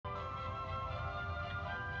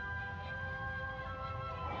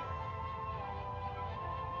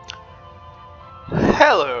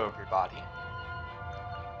Hello everybody,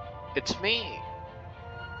 it's me,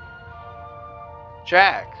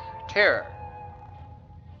 JAK TERROR,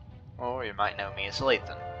 or you might know me as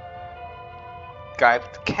Lathan. Guy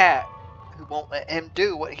with the cat who won't let him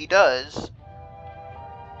do what he does.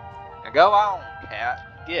 Now go on,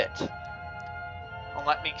 cat, get. Don't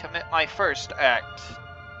let me commit my first act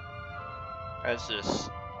as this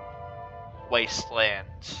wasteland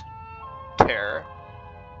terror.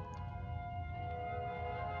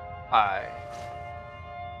 I,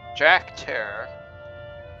 JAK TERROR,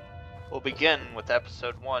 will begin with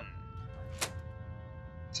episode 1.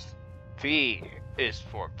 V is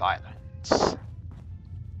for violence.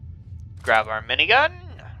 Grab our minigun,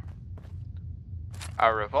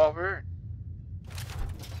 our revolver,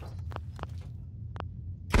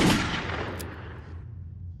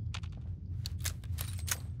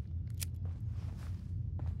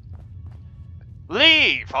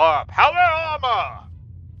 leave our power armor!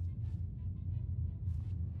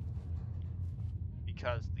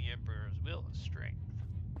 Because the Emperor's will is strength.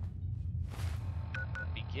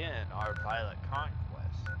 Begin our violent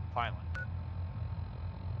conquest. Violent.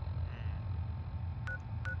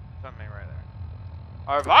 Something right there.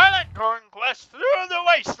 Our violent conquest through the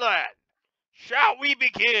wasteland! Shall we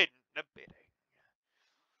begin the bidding?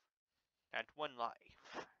 At 1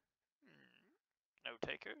 life. No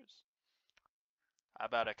takers? How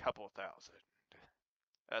about a couple thousand?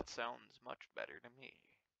 That sounds much better to me.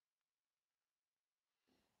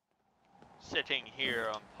 Sitting here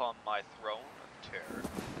upon my throne of terror.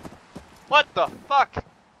 What the fuck?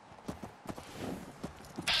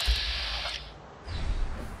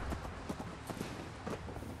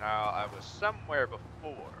 Now, I was somewhere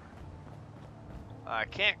before. I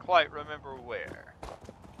can't quite remember where.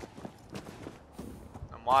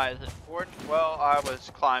 And why is it important? Well, I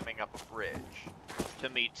was climbing up a bridge to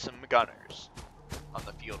meet some gunners on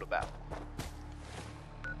the field of battle.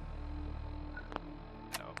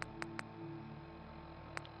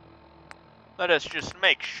 Let us just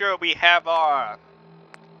make sure we have our,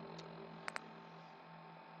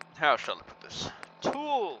 how shall I put this,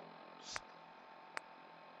 tools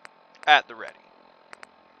at the ready.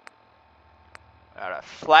 Got a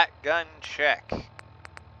flat gun check.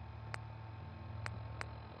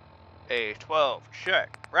 A12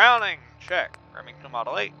 check. Browning check. Remington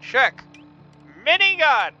Model 8 check.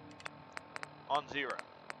 Minigun on 0.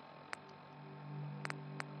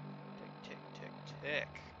 Tick, tick, tick, tick.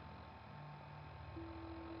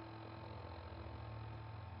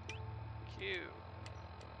 Q.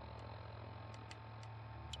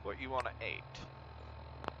 What you want to 8?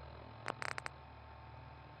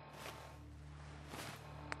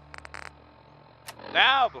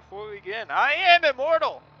 Now, before we begin, I am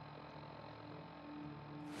immortal!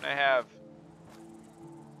 I have...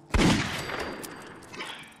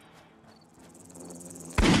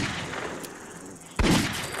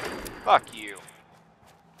 Fuck you.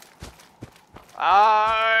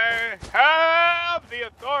 I have the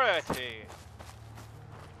authority!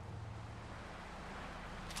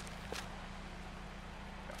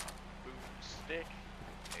 Boomstick,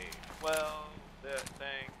 A12, that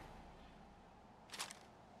thing.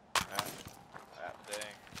 That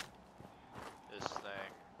thing. This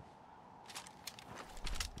thing.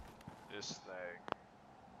 This thing.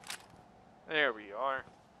 There we are.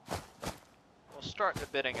 We'll start the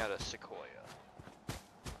bidding at a sequoia.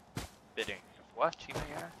 Bidding of what, you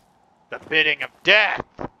may ask? The bidding of death!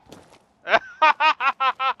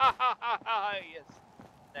 Yes!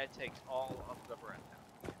 That takes all of the breath out,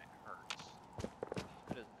 and it hurts.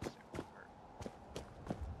 It doesn't necessarily hurt.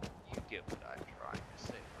 You get what I'm trying to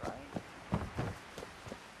say, right?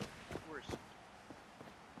 Of course you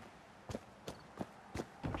do.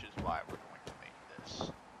 Which is why we're going to make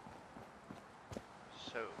this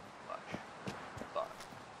so much fun.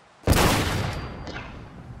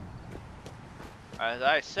 As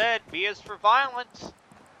I said, B is for violence.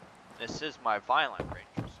 This is my violent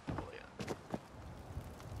ranger sequoia.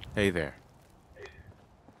 Hey there.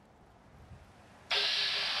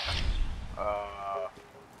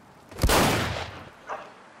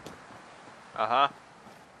 Uh-huh.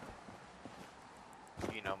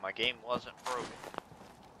 You know, my game wasn't broken.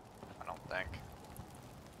 I don't think.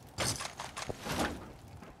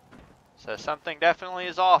 So something definitely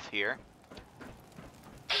is off here.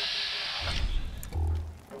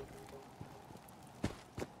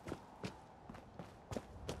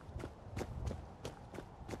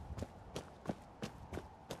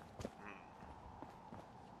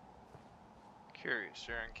 Curious,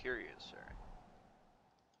 sir, and curious, sir.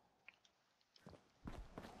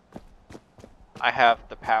 I have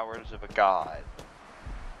the powers of a god.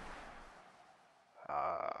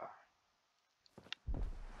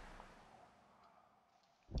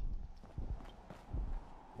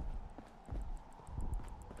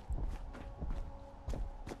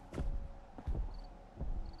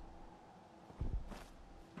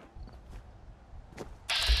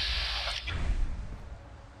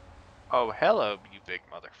 Oh, hello, you big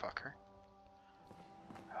motherfucker.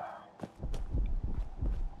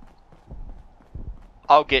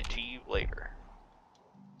 I'll get to you later.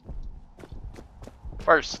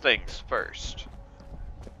 First things first.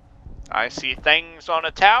 I see things on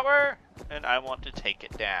a tower, and I want to take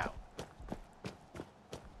it down.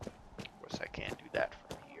 Of course, I can't do that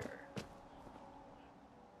from here.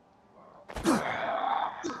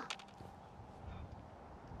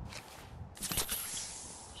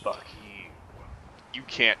 Fuck you. You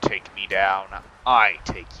can't take me down. I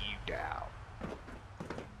take you down.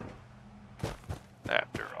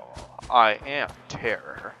 After all, I am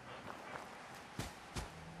Terror.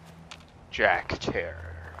 JAK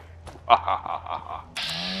TERROR. Ha ha ha ha ha.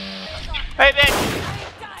 Hey bitch!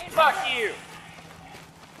 Fuck you!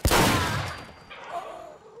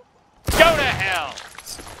 Go to hell!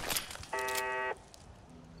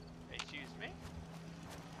 Excuse me?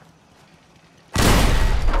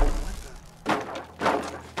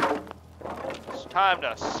 It's time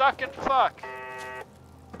to suck and fuck.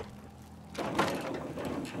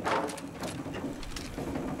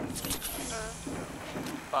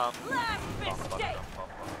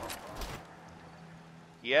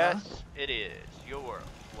 Yes, it is your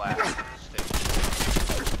last mistake.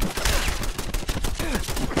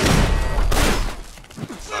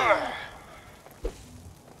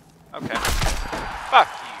 Okay. Fuck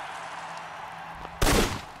you.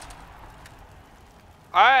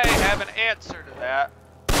 I have an answer to that.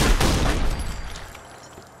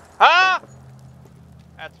 Huh?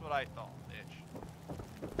 That's what I thought, bitch.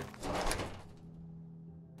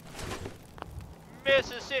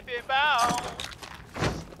 Mississippi bound.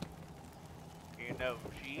 You know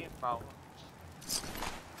she moans.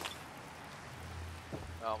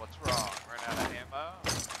 Oh, what's wrong? Run out of ammo?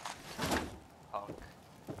 Punk.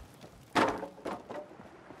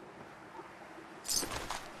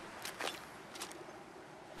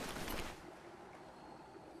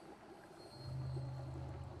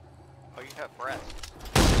 Oh, you have breasts.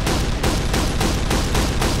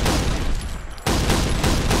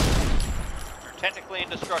 You're technically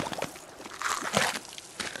indestructible.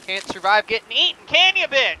 Can't survive getting eaten, can you,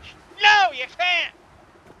 bitch? No, you can't!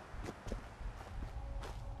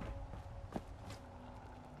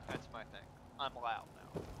 That's my thing. I'm loud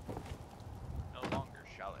now. No longer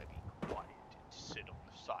shall I be quiet and sit on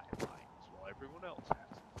the sidelines while everyone else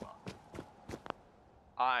has fun.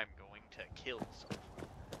 I'm going to kill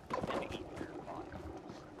someone and eat their bodies.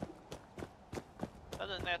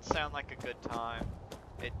 Doesn't that sound like a good time?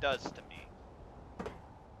 It does to me.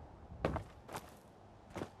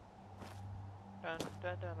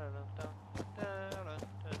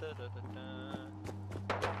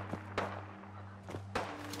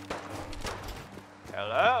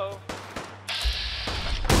 Hello?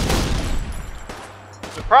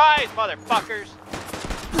 Surprise, motherfuckers!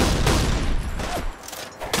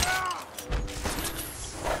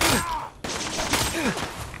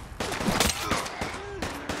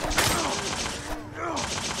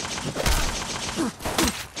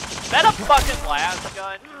 Is that a fucking las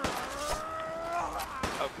gun?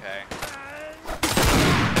 Okay.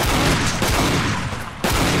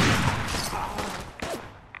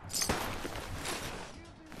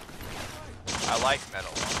 I like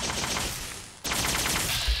metal ones.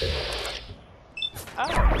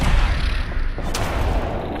 Oh.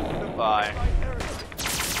 Goodbye.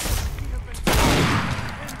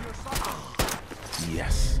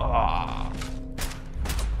 Yes. Ah.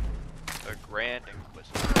 The Grand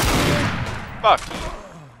Inquisitor. Fuck you.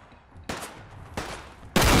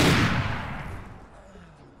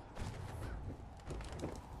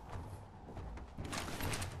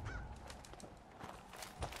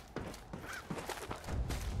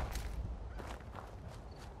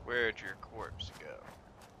 Where'd your corpse go?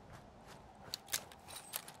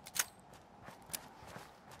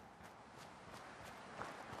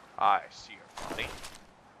 I see your body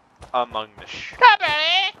among the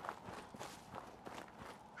shrubbery.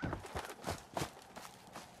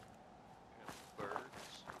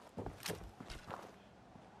 Birds.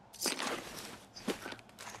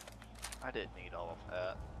 I didn't need all of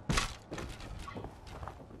that.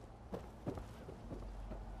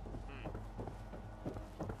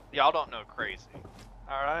 Y'all don't know crazy.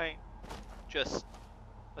 Alright? Just,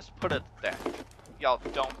 let's put it at that. Y'all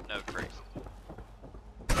don't know crazy.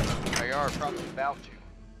 They are probably about to.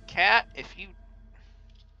 Cat, if you...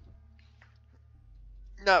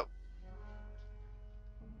 No.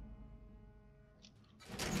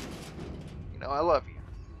 You know, I love you.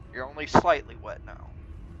 You're only slightly wet now.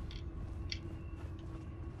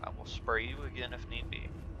 I will spray you again if need be.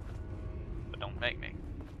 But don't make me.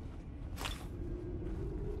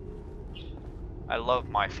 I love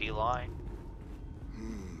my feline.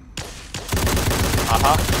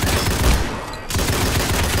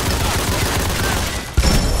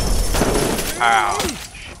 Ouch.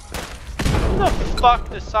 Who the fuck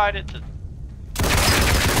decided to...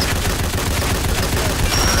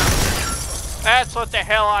 That's what the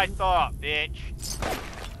hell I thought, bitch.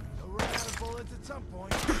 You'll run out of bullets at some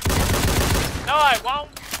point. No, I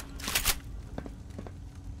won't.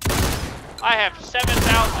 I have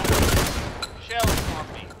 7,000 shells on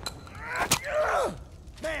me.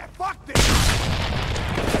 Man, fuck this!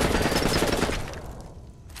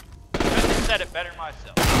 Couldn't have said it better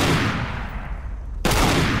myself.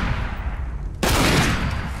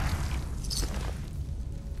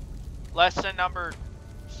 Lesson number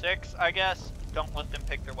 6, I guess. Don't let them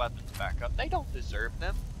pick their weapons back up. They don't deserve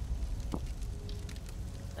them.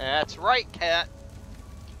 That's right, cat.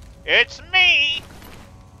 It's me!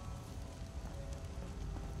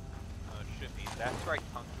 Oh, it should be. That's right,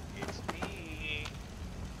 punk. It's me.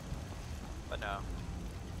 But no.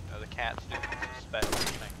 No, the cat's doing some special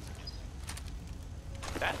things.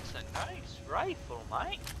 That's a nice rifle,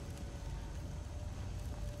 mate.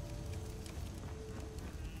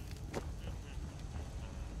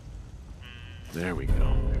 There we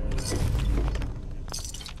go.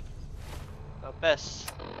 The best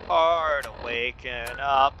part of waking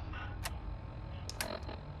up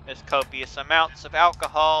is copious amounts of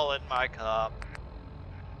alcohol in my cup.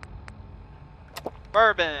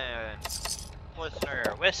 Bourbon,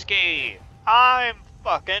 listener, whiskey. I'm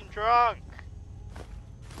fucking drunk.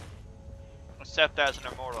 Except as an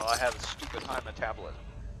immortal, I have a stupid high metabolism.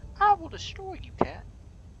 I will destroy you, cat.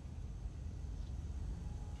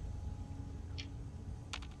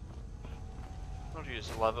 Don't you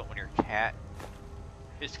just love it when your cat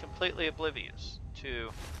is completely oblivious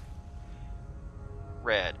to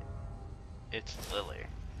red? It's Lily.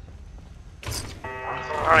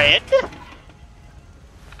 Red?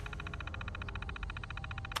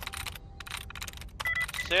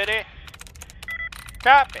 City?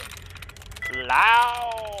 Copy.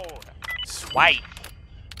 Loud. Swipe.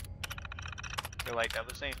 Feel like that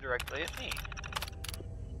was aimed directly at me.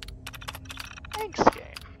 Thanks, game.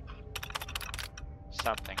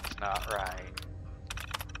 Something's not right.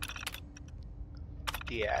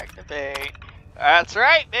 Deactivate. That's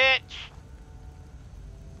right, bitch!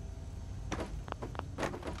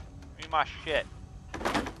 Give me my shit.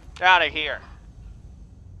 Get out of here.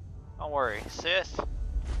 Don't worry, sis.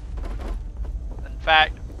 In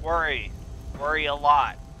fact, worry. Worry a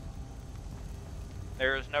lot.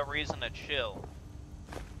 There is no reason to chill.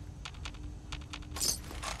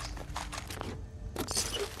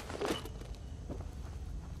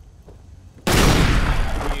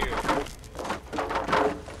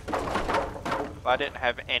 If I didn't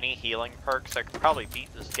have any healing perks, I could probably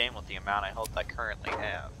beat this game with the amount of health I currently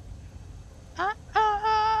have.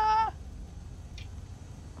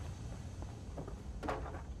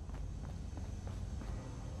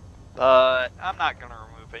 But I'm not going to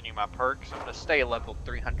remove any of my perks. I'm going to stay level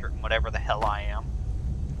 300 and whatever the hell I am.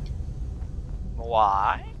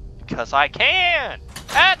 Why? Because I can!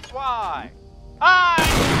 That's why!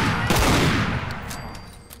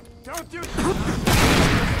 Don't do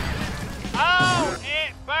Oh,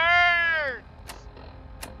 it burns!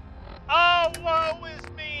 Oh, woe is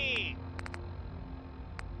me!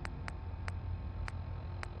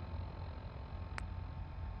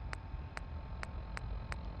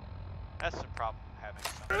 That's the problem having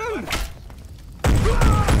some weapons.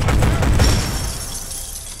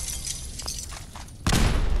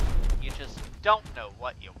 You just don't know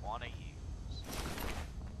what you want to use.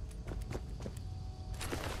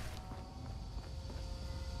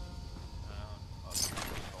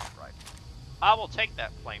 I will take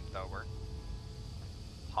that flamethrower.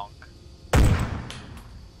 Punk.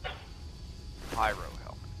 Pyro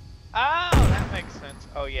helmet. Oh, that makes sense.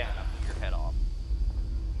 Oh yeah, and I'll blow your head off.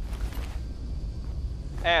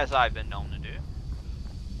 As I've been known to do.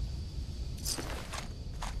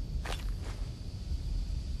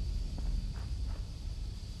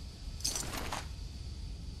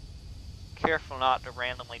 Careful not to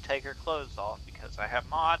randomly take her clothes off because I have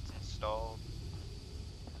mods installed.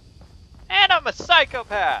 And I'm a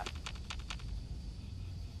psychopath!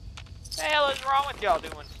 What the hell is wrong with y'all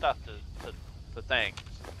doing stuff to things?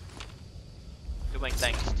 Doing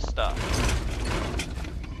things to stuff.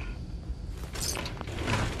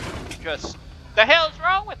 Just, the hell's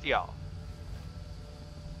wrong with y'all?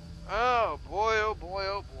 Oh boy, oh boy,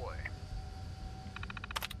 oh boy.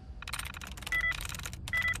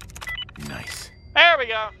 Nice. There we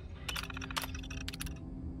go!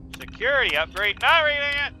 Security upgrade, not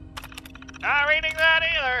reading it! Not reading that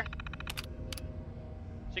either!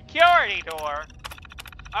 Security door?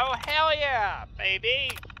 Oh, hell yeah, baby!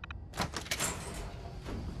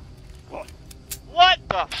 What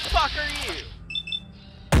the fuck are you?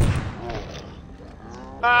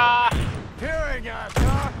 Hearing us,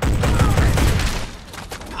 huh?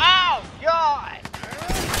 Oh, God!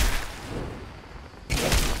 You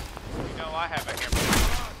know, I have a hammer.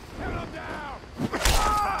 Get him down! I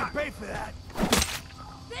can pay for that.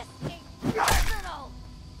 This is personal!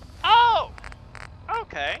 Oh!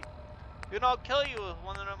 Okay. Then I'll kill you with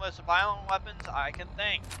one of the most violent weapons I can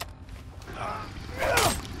think.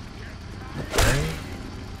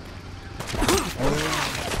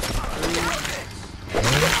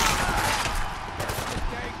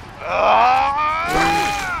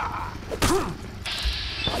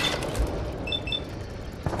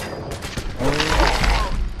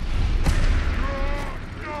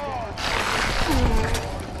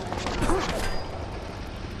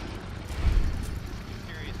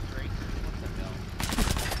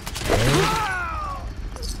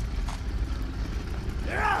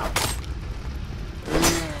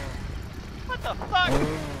 What the fuck?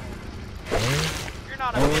 You're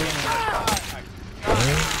not a minion.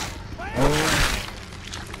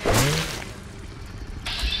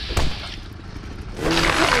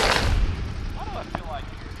 Why do I feel like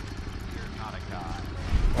you're not a god?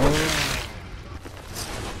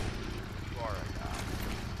 You are a god.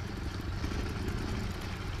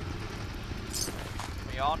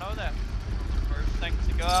 We all know that. First things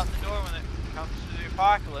to go out the door when it comes to the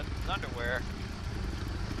apocalypse is underwear.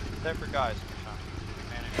 Except for guys sometimes.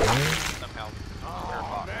 Somehow.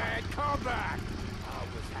 Oh, man, come back! I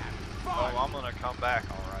was having fun! Oh, I'm gonna come back,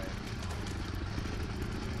 alright.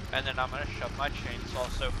 And then I'm gonna shove my chainsaw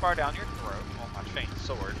so far down your throat, well, my chain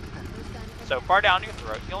sword, so far down your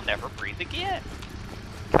throat you'll never breathe again.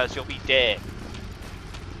 Because you'll be dead.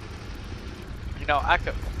 You know, I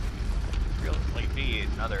could really be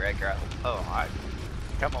another Edgar Allan Poe. I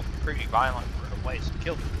come up pretty violent for the ways to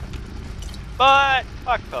kill people. But,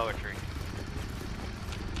 fuck poetry.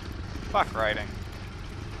 Fuck writing.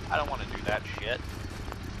 I don't want to do that shit.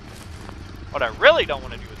 What I really don't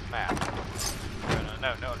want to do is math. No,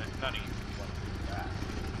 none of you want to do that.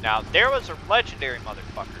 Now, there was a legendary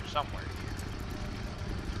motherfucker somewhere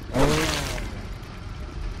here.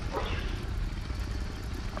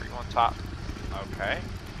 Are you on top? Okay.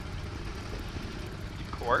 You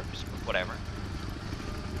corpse, but whatever.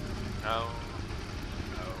 No.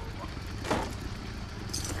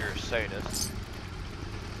 You're a sadist.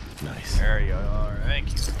 Nice. There you are,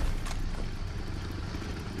 thank you.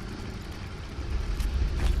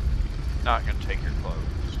 Not gonna take your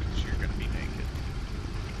clothes, because you're gonna be naked.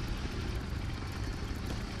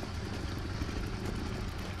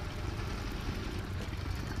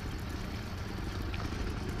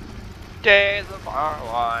 Days of our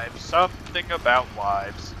lives, something about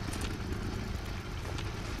wives.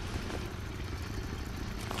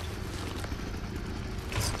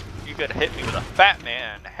 You could hit me with a fat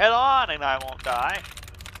man head on and I won't die.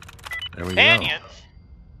 There we Canyons?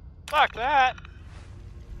 Fuck that.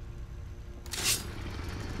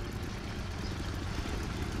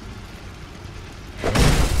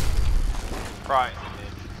 Crying,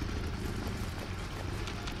 bitch.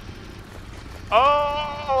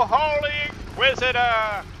 Oh, Holy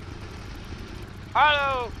Inquisitor!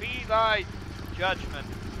 Hallowed be thy judgment.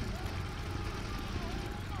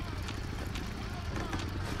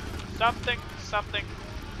 Something,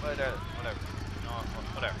 whatever. No,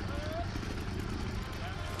 whatever.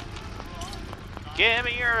 Give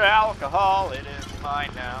me your alcohol, it is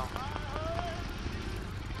mine now.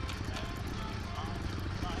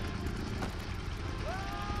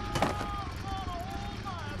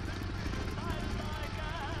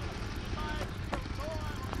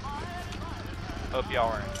 Hope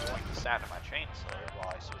y'all are enjoying the sound of my chainsaw while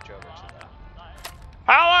I switch over to the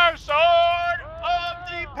Power Sword of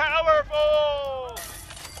the Powerful!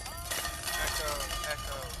 Echo,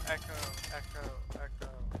 echo, echo, echo,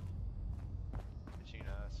 echo. But you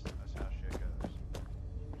know, that's how shit goes.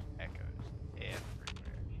 Echoes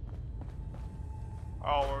everywhere.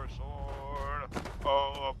 Power Sword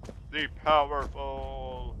of the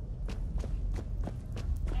Powerful.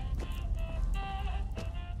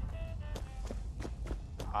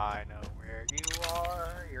 I know where you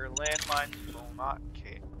are. Your landmines will not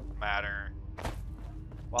matter.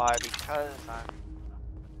 Why? Because I'm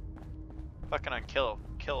fucking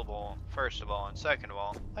unkillable, first of all, and second of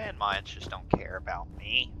all, landmines just don't care about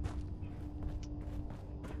me.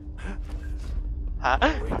 Huh?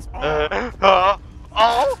 It's on!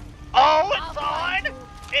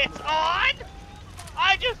 It's on!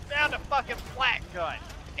 I just found a fucking flat gun.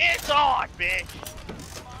 It's on, bitch!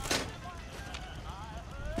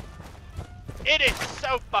 It is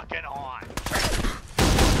so fucking on.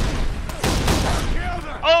 Kill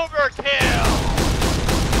them! Overkill!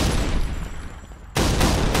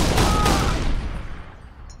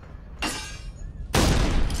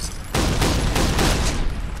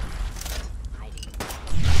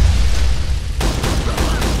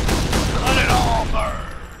 Let it all burn!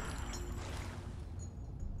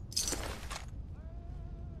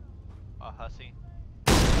 A hussy.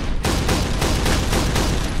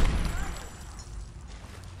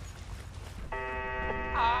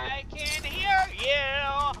 I can hear you!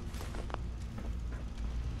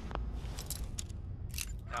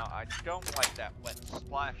 No, I don't like that wet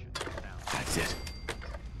splashing sound. That's it.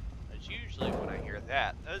 Because usually when I hear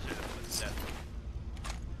that, those are the footsteps.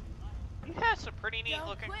 You have some pretty neat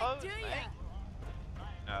looking clothes, man.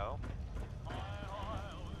 No.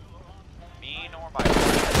 Me nor my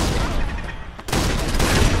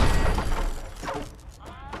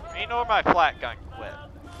Me nor my flat gun quit.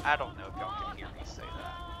 I don't know if y'all can hear me say that.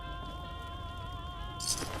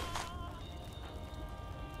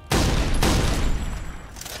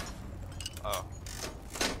 Oh.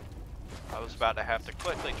 I was about to have to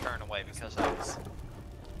quickly turn away because I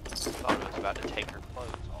thought it was about to take her clothes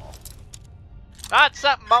off. Not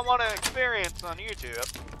something I want to experience on YouTube.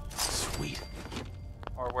 Sweet.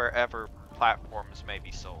 Or wherever platforms may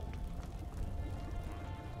be sold.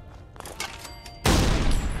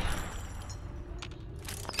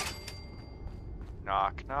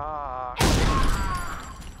 Knock, knock.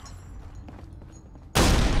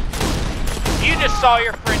 You just saw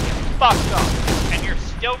your friend get fucked up, and you're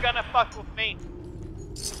still gonna fuck with me?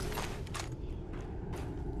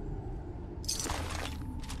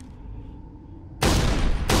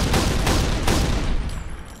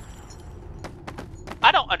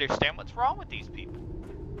 I don't understand what's wrong with these people.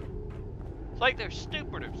 It's like they're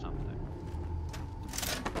stupid or something.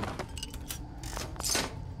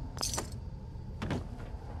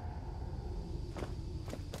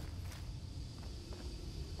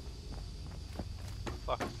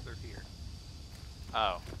 Fuck is through here?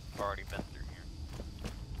 Oh, I've already been through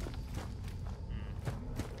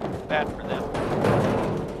here. Bad for them.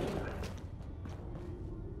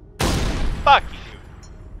 Fuck you!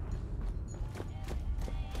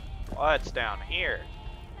 What's down here?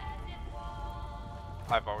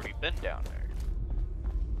 I've already been down there.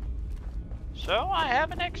 So I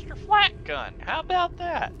have an extra flat gun. How about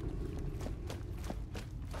that?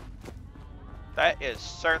 That is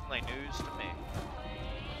certainly news to me.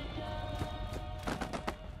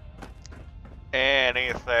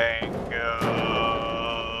 Anything goes.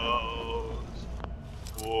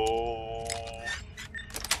 Whoa.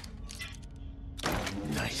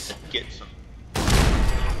 Nice. Get some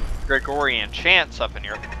Gregorian chants up in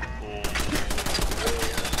here.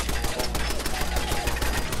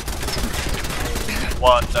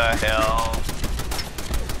 What the hell?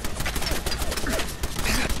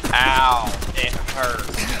 Ow, it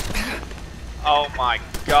hurts. Oh my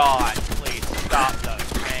god, please stop the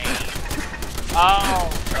pain. Oh,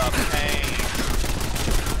 the pain.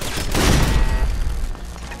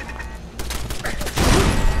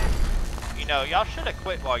 You know, y'all should have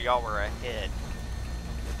quit while y'all were ahead.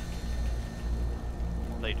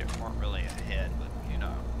 Well, they just weren't really ahead, but you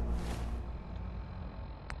know.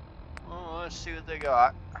 Well, let's see what they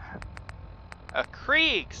got. A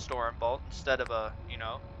Krieg Stormbolt instead of a, you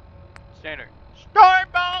know, standard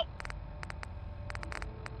Stormbolt!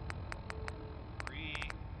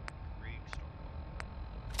 Krieg Stormbolt.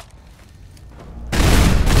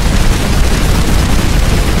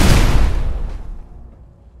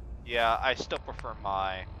 Yeah, I still prefer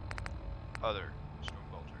my other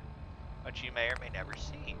Stormbolter, which you may or may never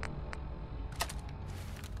see.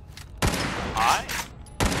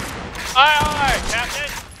 Aye,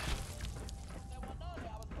 Captain!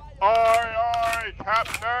 Aye,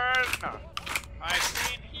 Captain! I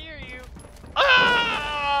can't hear you.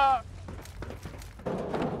 Ah!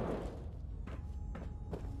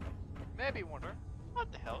 Maybe wondering,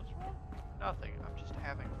 what the hell is wrong? Nothing, I'm just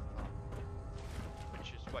having fun.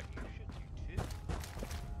 Which is what you should do too.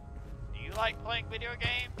 Do you like playing video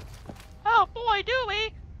games? Oh boy, do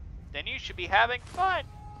we! Then you should be having fun.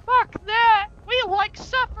 Fuck that! We like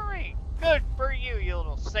suffering! Good for you, you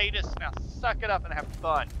little sadist. Now suck it up and have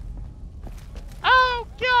fun. Oh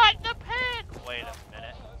god, the pen! Wait a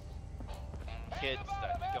minute. Kids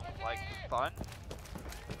that don't like fun?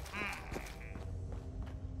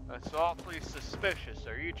 That's awfully suspicious.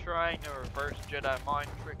 Are you trying to reverse Jedi mind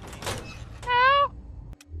trick me? No!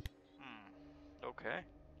 Okay.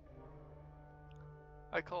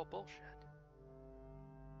 I call bullshit.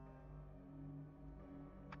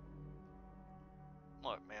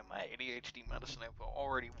 Look, man, my ADHD medicine have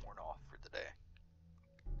already worn off for the day.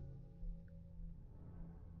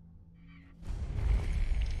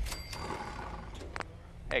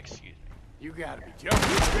 Excuse me. You gotta be joking.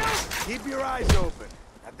 Keep your eyes open.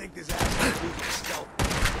 I think this asshole's using a scope.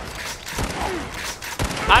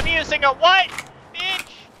 I'm using a what?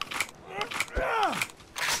 Bitch!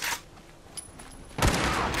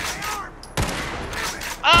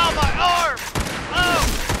 Oh, my arm! Oh!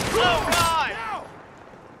 Oh, God!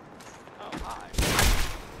 Oh, my.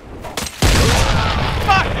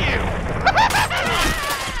 Fuck you!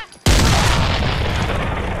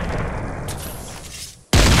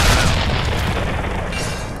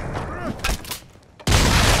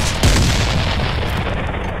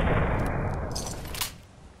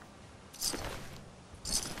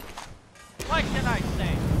 What can I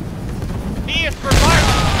say? He is for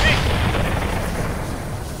violence!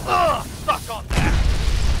 Ugh! Suck on that!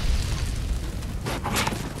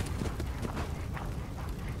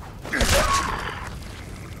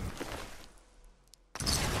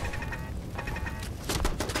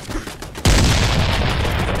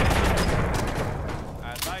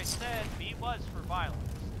 As I said, B was for violence.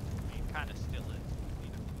 He kinda still is, you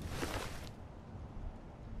know.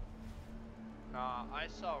 I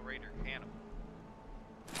saw Raider Cannibal.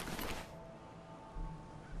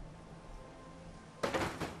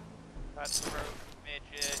 That's the road,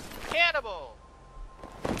 midget. Cannibal!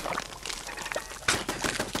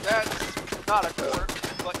 That's not a court,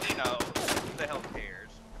 but you know, who the hell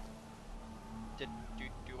cares? Do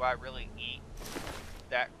I really eat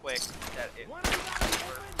that quick that it would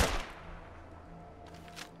work?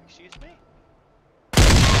 Excuse me?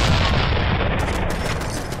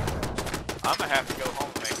 I'm gonna have to go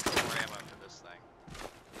home and make some more ammo for this thing.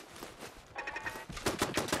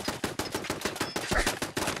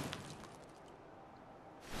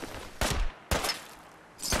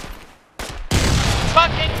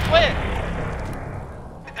 Fucking quit!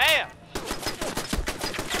 Damn!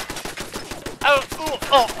 Oh,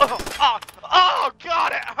 oh,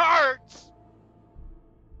 God, it hurts!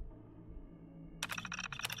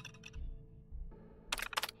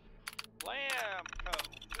 Lamb coat.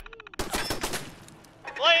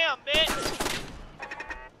 Lamb, bitch!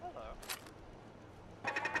 Hello.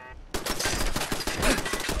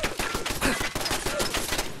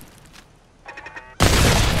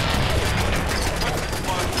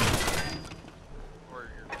 Or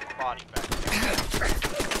your body back.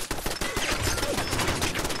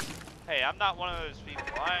 Hey, I'm not one of those people.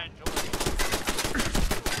 I enjoy it.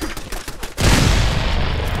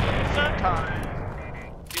 Sometimes,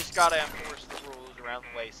 you just gotta enforce the rules around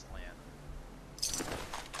the wasteland.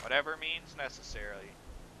 Whatever means necessarily.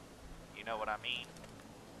 You know what I mean?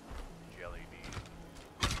 Jelly bean.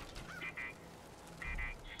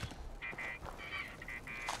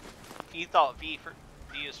 You thought V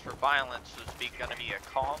is for violence was gonna be a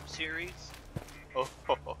calm series? Oh,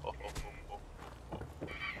 ho, ho, ho, ho, ho.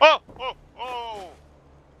 Oh, oh, oh!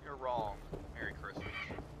 You're wrong. Merry Christmas.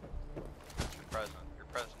 Mr. President, your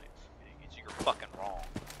president, you're fucking wrong.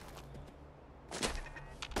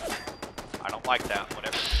 I don't like that,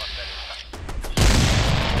 whatever the fuck that is.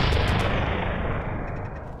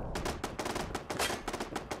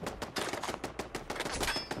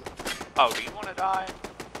 Oh, do you want to die?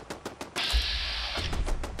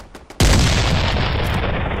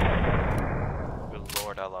 Good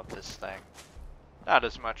lord, I love this thing. Not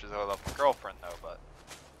as much as I love my girlfriend, though, but,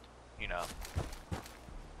 you know.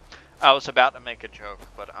 I was about to make a joke,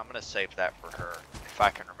 but I'm going to save that for her, if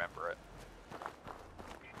I can remember it.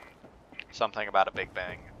 Something about a Big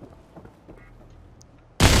Bang.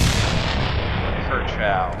 Her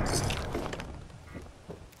chow.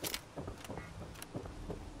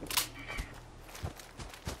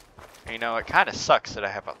 You know, it kind of sucks that I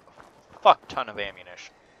have a fuck ton of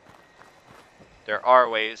ammunition. There are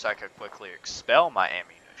ways I could quickly expel my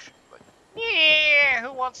ammunition, but yeah,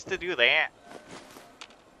 who wants to do that?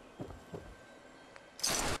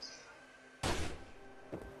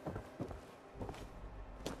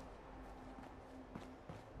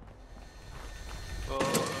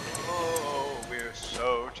 Oh, we're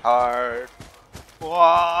so tired,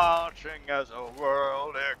 watching as the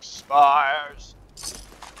world expires.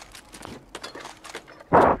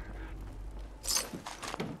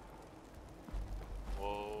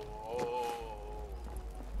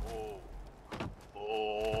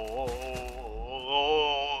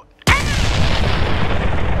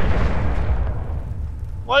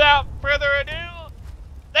 Without further ado,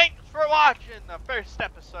 thanks for watching the first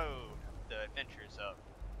episode of the adventures of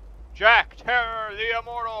JAK TERROR the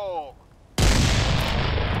Immortal.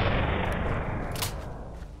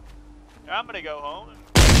 I'm gonna go home and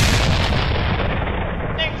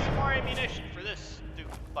take some more ammunition for this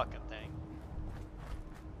stupid fucking thing.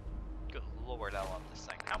 Good lord, I love this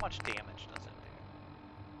thing. How much damage does it do?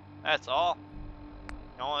 That's all.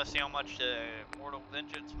 You wanna see how much Mortal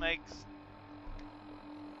Vengeance makes?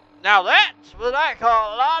 Now that's what I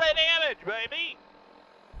call a lot of damage, baby!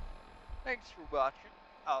 Thanks for watching.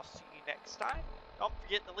 I'll see you next time. Don't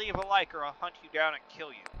forget to leave a like or I'll hunt you down and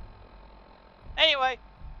kill you. Anyway,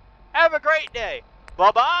 have a great day.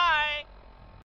 Bye-bye!